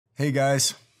Hey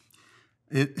guys,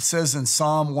 it says in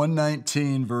Psalm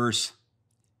 119, verse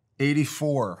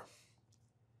 84,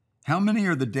 how many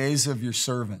are the days of your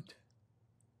servant?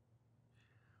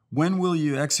 When will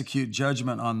you execute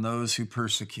judgment on those who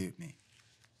persecute me?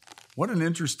 What an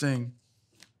interesting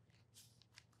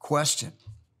question.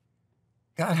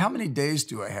 God, how many days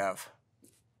do I have?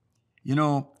 You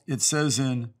know, it says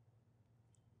in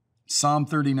Psalm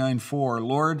 39:4,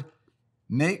 Lord,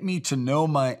 make me to know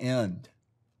my end.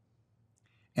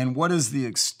 And what is the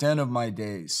extent of my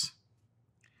days?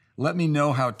 Let me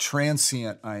know how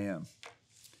transient I am.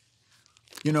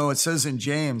 You know, it says in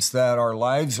James that our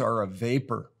lives are a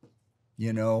vapor,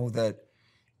 that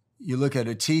you look at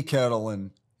a tea kettle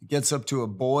and it gets up to a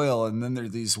boil, and then there are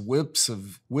these wisps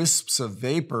of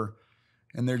vapor,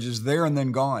 and they're just there and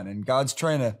then gone. And God's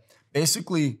trying to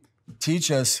basically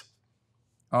teach us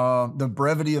the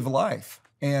brevity of life,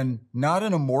 and not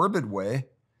in a morbid way,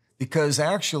 because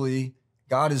actually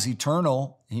God is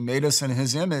eternal. He made us in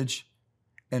his image.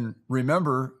 And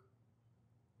remember,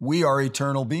 we are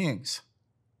eternal beings.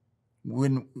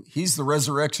 When he's the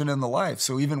resurrection and the life.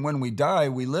 So even when we die,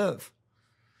 we live.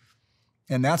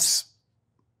 And that's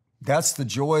the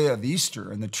joy of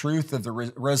Easter and the truth of the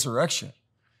resurrection.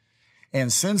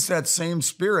 And since that same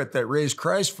Spirit that raised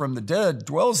Christ from the dead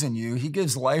dwells in you, he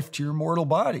gives life to your mortal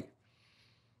body.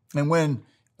 And when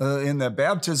in the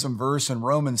baptism verse in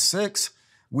Romans 6,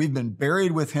 we've been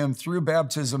buried with him through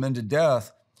baptism into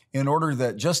death, in order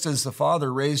that just as the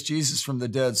Father raised Jesus from the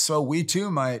dead, so we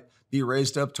too might be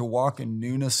raised up to walk in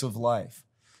newness of life.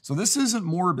 So this isn't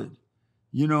morbid.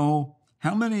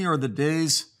 How many are the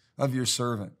days of your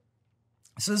servant?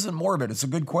 This isn't morbid. It's a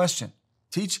good question.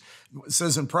 It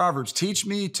says in Proverbs, teach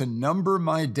me to number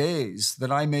my days that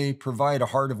I may provide a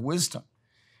heart of wisdom.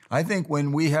 I think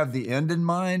when we have the end in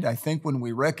mind, I think when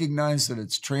we recognize that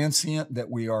it's transient, that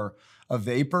we are a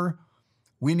vapor,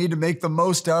 we need to make the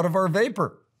most out of our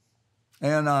vapor.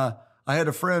 And I had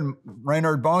a friend,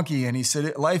 Reinhard Bonnke, and he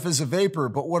said, life is a vapor,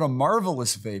 but what a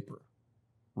marvelous vapor,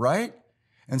 right?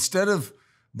 Instead of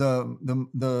the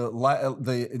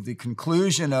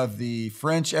conclusion of the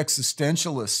French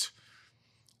existentialist,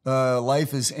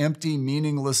 life is empty,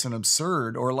 meaningless, and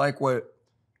absurd, or like what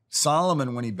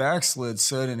Solomon, when he backslid,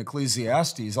 said in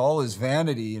Ecclesiastes, all is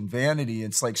vanity and vanity.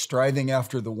 It's like striving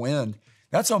after the wind.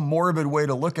 That's a morbid way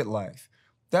to look at life.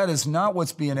 That is not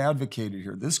what's being advocated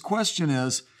here. This question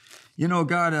is,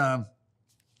 God,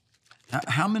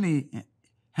 how many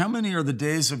are the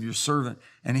days of your servant?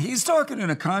 And he's talking in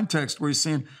a context where he's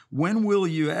saying, when will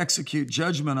you execute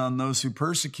judgment on those who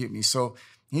persecute me? So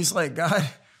he's like, God,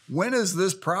 when is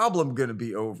this problem going to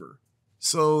be over?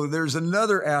 So there's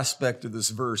another aspect of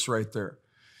this verse right there.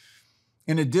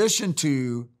 In addition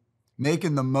to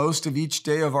making the most of each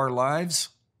day of our lives,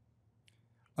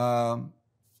 in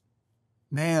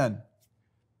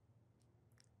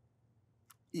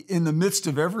the midst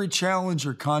of every challenge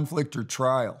or conflict or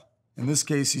trial, in this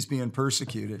case, he's being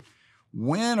persecuted.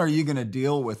 When are you going to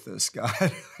deal with this, God?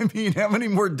 I mean, how many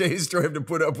more days do I have to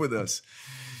put up with this?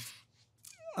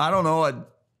 I don't know.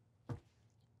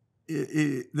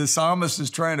 The psalmist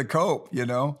is trying to cope,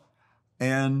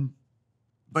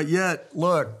 but yet,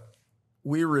 look,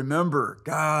 we remember,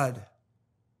 God,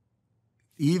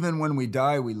 even when we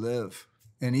die, we live.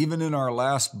 And even in our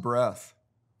last breath,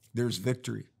 there's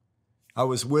victory. I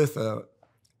was with a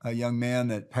young man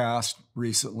that passed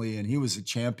recently, and he was a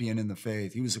champion in the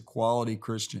faith. He was a quality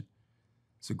Christian.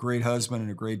 He's a great husband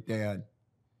and a great dad,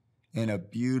 and a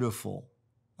beautiful,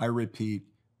 I repeat,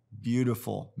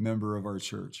 beautiful member of our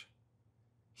church.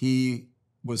 He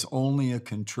was only a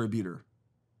contributor,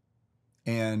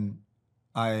 and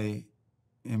I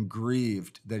am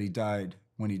grieved that he died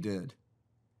when he did.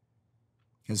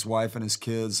 His wife and his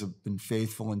kids have been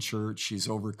faithful in church. She's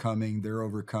overcoming. They're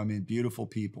overcoming. Beautiful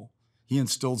people. He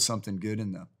instilled something good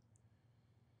in them.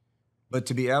 But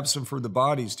to be absent from the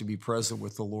body is to be present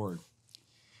with the Lord.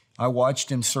 I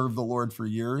watched him serve the Lord for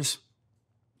years.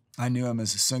 I knew him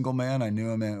as a single man. I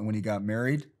knew him when he got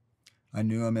married. I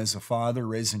knew him as a father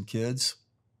raising kids.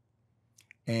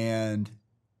 And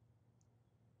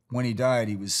when he died,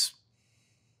 he was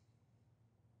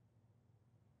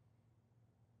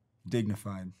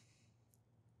dignified.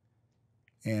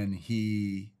 And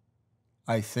he,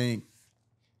 I think,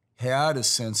 had a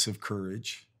sense of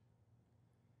courage,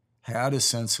 had a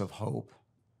sense of hope,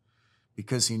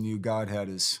 because he knew God had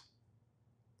his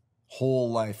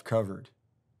whole life covered,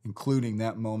 including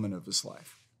that moment of his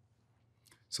life.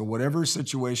 So whatever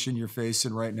situation you're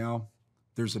facing right now,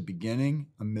 there's a beginning,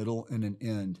 a middle, and an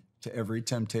end to every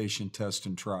temptation, test,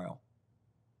 and trial.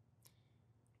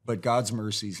 But God's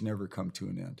mercies never come to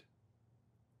an end.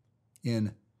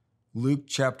 In Luke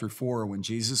chapter 4, when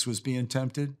Jesus was being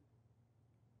tempted,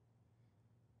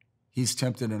 he's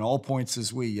tempted in all points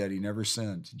as we, yet he never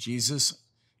sinned. Jesus,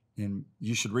 and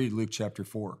you should read Luke chapter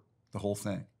 4, the whole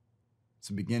thing. It's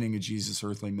the beginning of Jesus'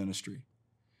 earthly ministry.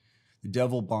 The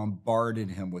devil bombarded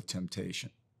him with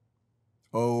temptation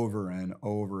over and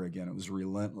over again. It was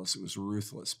relentless. It was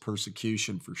ruthless.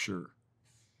 Persecution for sure.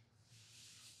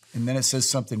 And then it says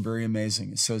something very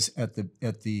amazing. It says well,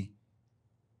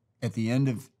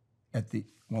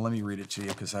 let me read it to you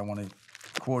because I want to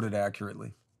quote it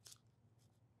accurately.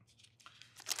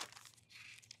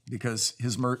 Because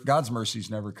God's mercies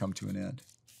never come to an end.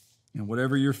 And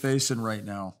whatever you're facing right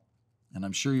now, and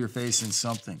I'm sure you're facing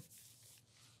something,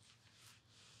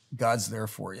 God's there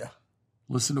for you.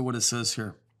 Listen to what it says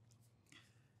here.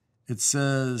 It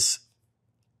says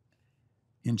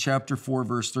in chapter 4,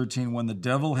 verse 13, when the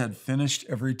devil had finished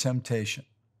every temptation,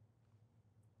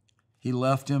 he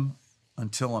left him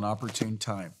until an opportune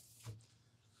time.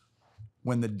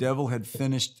 When the devil had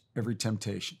finished every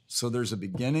temptation. So there's a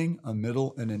beginning, a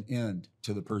middle, and an end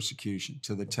to the persecution,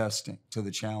 to the testing, to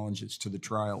the challenges, to the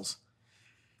trials.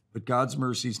 But God's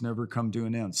mercies never come to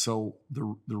an end. So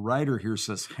the writer here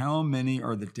says, how many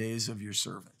are the days of your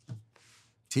servant?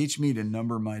 Teach me to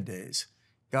number my days.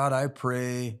 God, I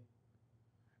pray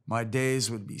my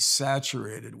days would be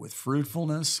saturated with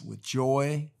fruitfulness, with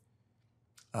joy,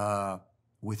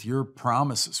 with your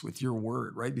promises, with your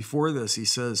word. Right before this, he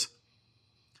says,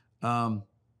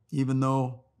 even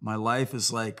though my life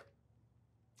is like,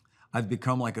 I've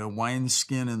become like a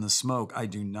wineskin in the smoke, I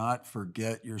do not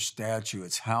forget your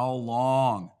statutes. How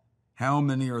long? How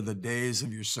many are the days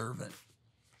of your servant?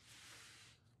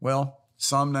 Well,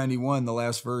 Psalm 91, the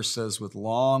last verse says, with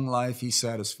long life he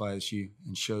satisfies you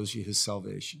and shows you his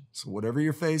salvation. So whatever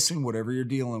you're facing, whatever you're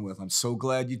dealing with, I'm so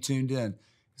glad you tuned in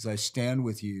because I stand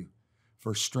with you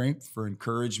for strength, for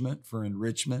encouragement, for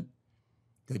enrichment,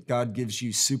 that God gives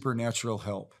you supernatural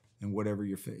help in whatever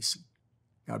you're facing.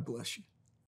 God bless you.